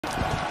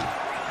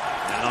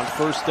On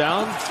first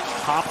down,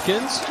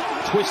 Hopkins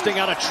twisting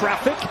out of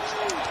traffic,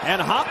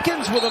 and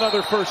Hopkins with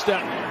another first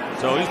down.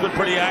 So he's been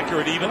pretty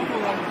accurate, even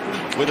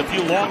with a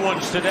few long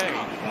ones today.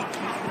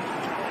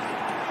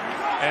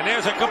 And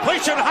there's a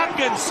completion.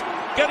 Hopkins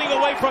getting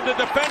away from the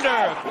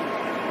defender.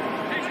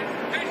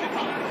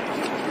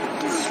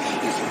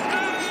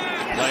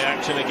 Play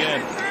action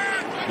again.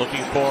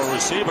 Looking for a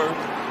receiver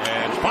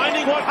and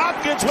finding one.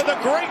 Hopkins with a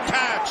great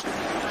catch.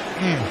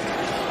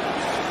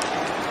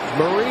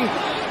 Murray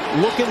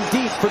looking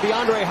deep for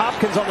Deandre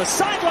Hopkins on the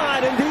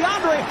sideline, and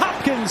Deandre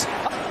Hopkins.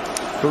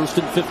 First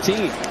and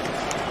 15.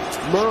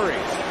 Murray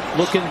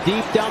looking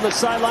deep down the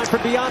sideline for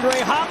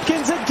Deandre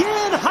Hopkins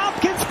again.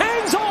 Hopkins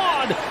hangs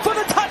on for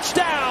the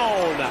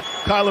touchdown.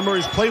 Kyler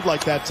Murray's played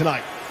like that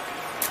tonight.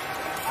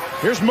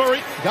 Here's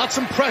Murray, got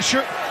some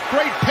pressure,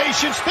 great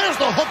patience. There's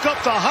the hook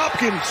up to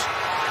Hopkins.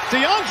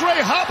 Deandre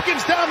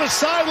Hopkins down the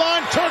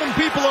sideline, turning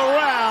people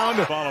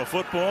around. Follow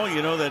football,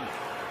 you know that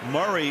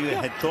Murray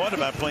had thought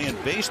about playing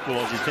baseball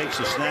as he takes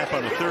a snap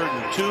on a 3rd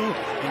and 2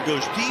 and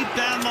goes deep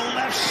down the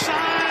left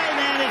side,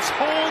 and it's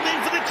hauled in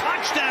for the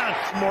touchdown.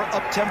 More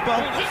up-tempo,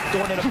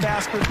 going at a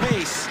faster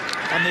pace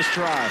on this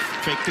drive.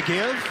 Fake to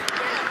give.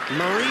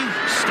 Murray,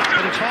 stop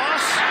and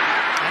toss.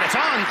 And it's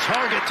on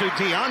target to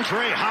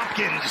Deandre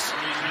Hopkins.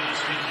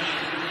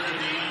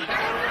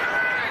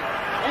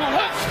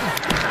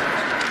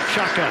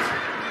 Shotgun.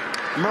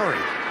 Murray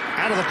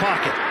out of the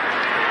pocket.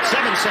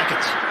 7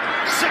 seconds.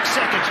 6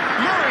 seconds.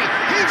 Murray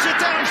heaves it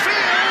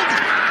downfield.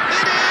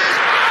 It is.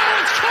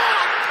 Oh, it's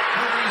caught.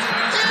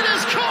 It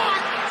is caught.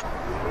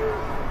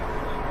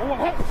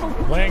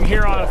 Playing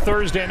here on a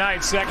Thursday night,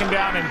 2nd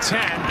down and 10.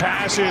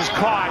 Pass is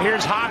caught.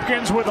 Here's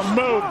Hopkins with a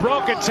move.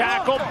 Broke a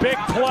tackle. Big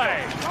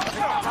play.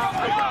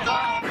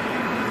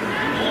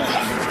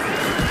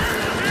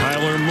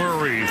 Kyler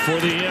Murray for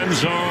the end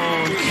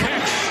zone.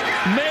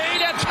 Catch made.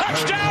 A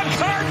touchdown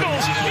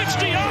Cardinals. It's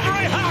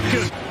Deandre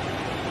Hopkins.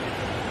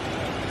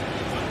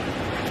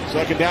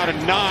 2nd down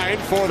and 9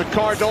 for the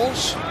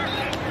Cardinals.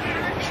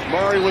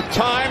 Murray with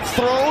time,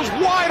 throws,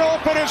 wide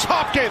open is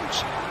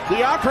Hopkins.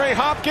 Deandre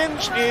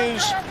Hopkins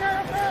is...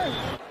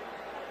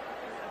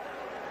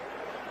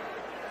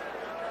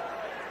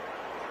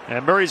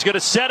 And Murray's going to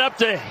set up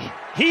to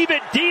heave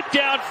it deep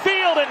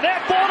downfield, and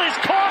that ball is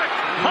caught.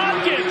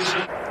 Hopkins.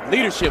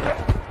 Leadership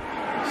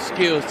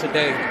skills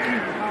today.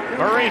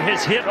 Murray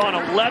has hit on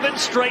 11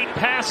 straight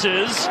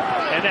passes,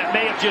 and that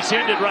may have just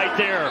ended right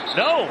there.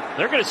 No,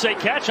 they're going to say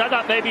catch. I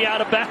thought maybe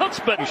out of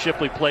bounds, but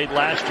Shipley played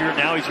last year.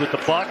 Now he's with the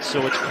Bucs,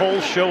 so it's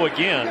Cole's show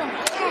again.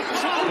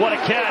 What a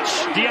catch.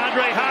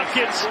 Deandre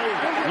Hopkins.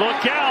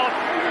 Look out.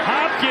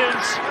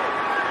 Hopkins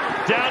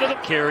down to the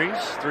carries.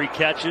 3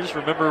 catches.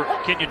 Remember,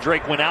 Kenyon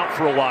Drake went out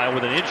for a while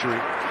with an injury.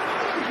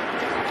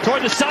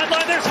 Toward the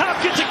sideline, there's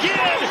Hopkins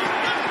again.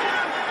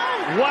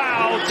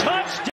 Wow, touchdown.